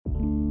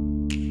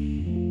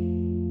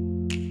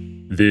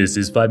This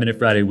is 5 Minute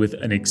Friday with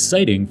an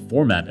exciting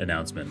format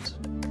announcement.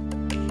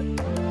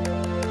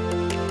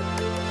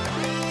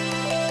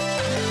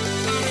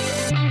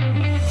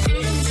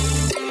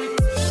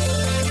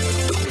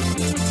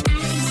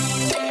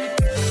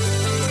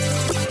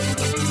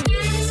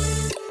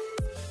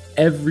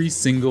 Every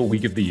single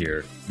week of the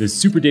year, the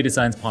Super Data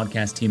Science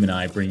podcast team and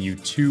I bring you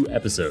 2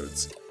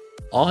 episodes.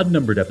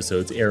 Odd-numbered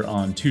episodes air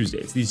on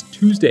Tuesdays. These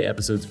Tuesday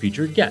episodes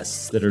feature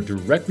guests that are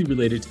directly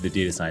related to the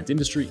data science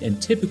industry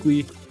and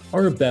typically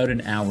are about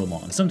an hour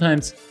long.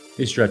 Sometimes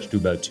they stretch to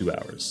about 2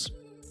 hours.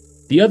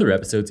 The other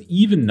episodes,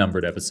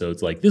 even-numbered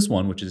episodes like this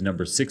one, which is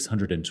number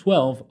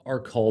 612, are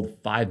called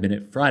 5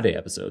 Minute Friday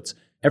episodes.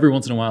 Every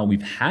once in a while,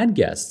 we've had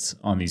guests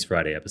on these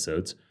Friday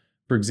episodes.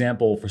 For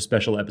example, for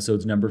special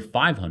episodes number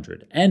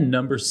 500 and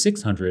number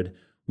 600,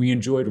 we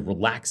enjoyed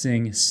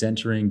relaxing,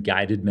 centering,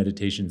 guided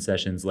meditation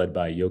sessions led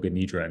by Yoga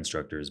Nidra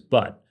instructors.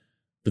 But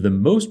for the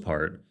most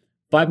part,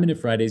 5 Minute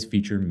Fridays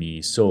feature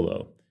me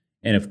solo.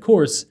 And of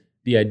course,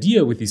 the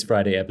idea with these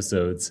Friday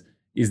episodes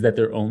is that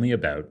they're only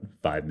about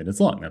 5 minutes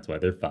long. That's why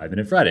they're 5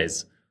 Minute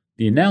Fridays.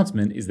 The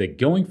announcement is that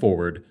going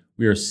forward,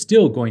 we are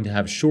still going to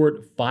have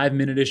short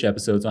 5-minute-ish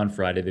episodes on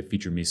Friday that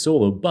feature me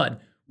solo, but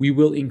we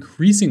will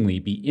increasingly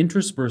be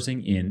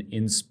interspersing in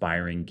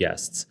inspiring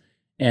guests.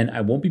 And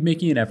I won't be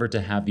making an effort to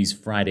have these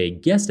Friday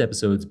guest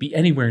episodes be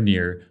anywhere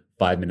near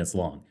 5 minutes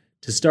long.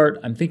 To start,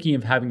 I'm thinking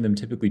of having them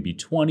typically be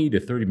 20 to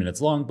 30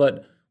 minutes long,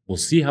 but we'll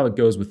see how it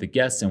goes with the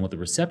guests and what the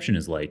reception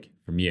is like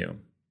from you.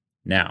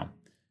 Now,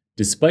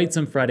 despite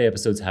some Friday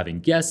episodes having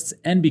guests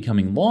and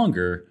becoming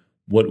longer,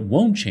 what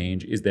won't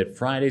change is that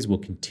Fridays will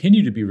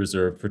continue to be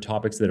reserved for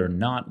topics that are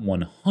not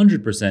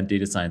 100%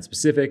 data science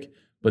specific,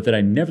 but that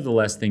I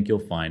nevertheless think you'll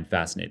find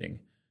fascinating.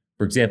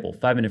 For example,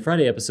 5 Minute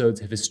Friday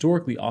episodes have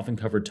historically often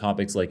covered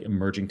topics like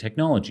emerging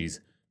technologies,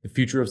 the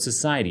future of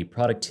society,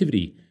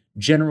 productivity,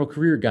 general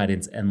career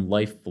guidance, and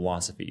life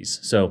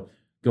philosophies. So,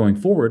 going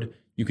forward,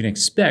 you can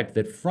expect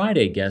that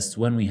Friday guests,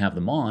 when we have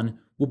them on,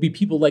 will be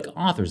people like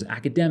authors,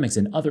 academics,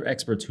 and other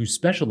experts who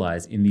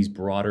specialize in these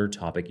broader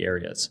topic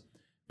areas.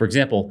 For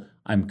example,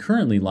 I'm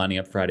currently lining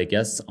up Friday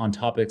guests on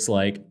topics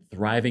like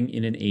thriving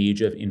in an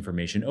age of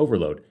information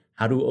overload,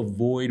 how to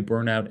avoid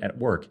burnout at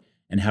work,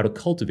 and how to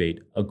cultivate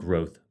a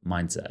growth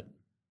mindset.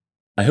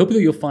 I hope that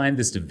you'll find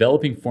this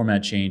developing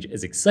format change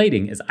as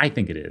exciting as I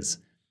think it is.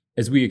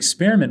 As we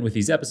experiment with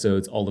these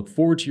episodes, I'll look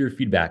forward to your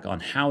feedback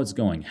on how it's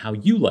going, how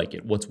you like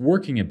it, what's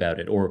working about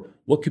it, or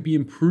what could be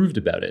improved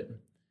about it.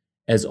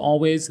 As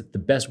always, the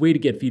best way to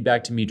get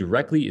feedback to me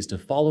directly is to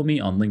follow me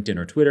on LinkedIn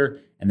or Twitter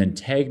and then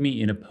tag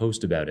me in a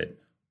post about it.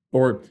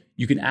 Or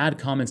you can add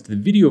comments to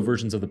the video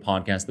versions of the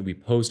podcast that we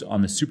post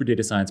on the Super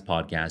Data Science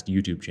Podcast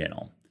YouTube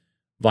channel.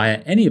 Via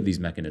any of these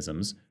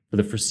mechanisms, for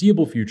the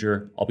foreseeable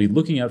future, I'll be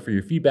looking out for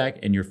your feedback,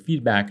 and your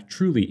feedback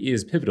truly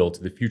is pivotal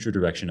to the future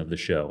direction of the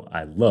show.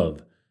 I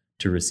love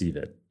to receive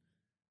it.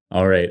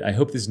 All right, I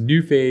hope this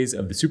new phase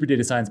of the Super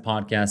Data Science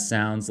Podcast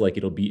sounds like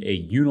it'll be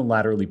a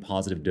unilaterally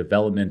positive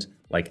development,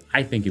 like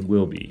I think it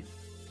will be.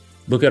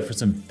 Look out for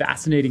some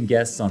fascinating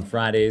guests on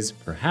Fridays,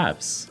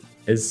 perhaps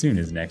as soon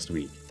as next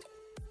week.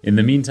 In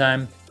the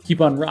meantime,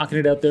 keep on rocking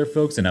it out there,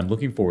 folks, and I'm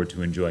looking forward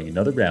to enjoying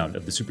another round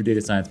of the Super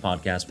Data Science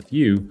Podcast with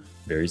you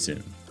very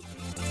soon.